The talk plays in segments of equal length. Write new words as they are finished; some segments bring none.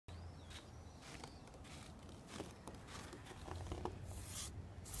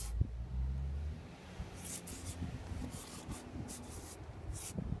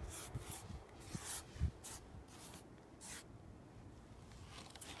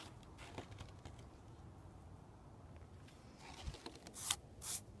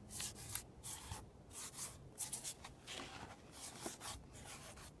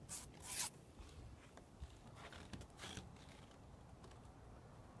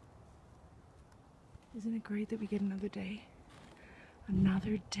Isn't it great that we get another day?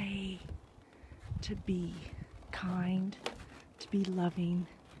 Another day to be kind, to be loving,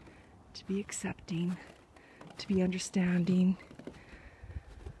 to be accepting, to be understanding,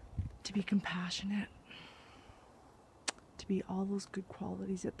 to be compassionate, to be all those good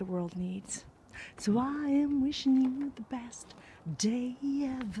qualities that the world needs. So I am wishing you the best day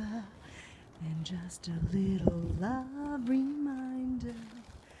ever, and just a little love reminder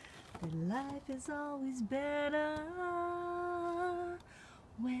that life is always better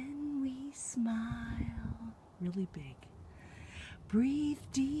when we smile really big. Breathe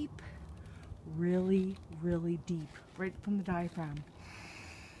deep, really, really deep, right from the diaphragm.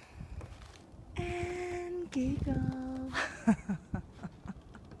 And giggle.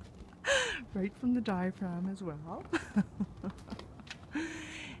 Right from the diaphragm as well.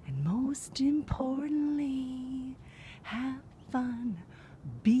 And most importantly, have fun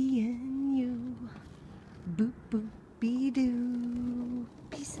being you. Boop boop be doo.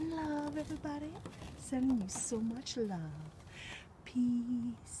 Peace and love, everybody. Sending you so much love.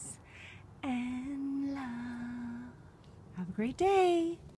 Peace and love. Have a great day.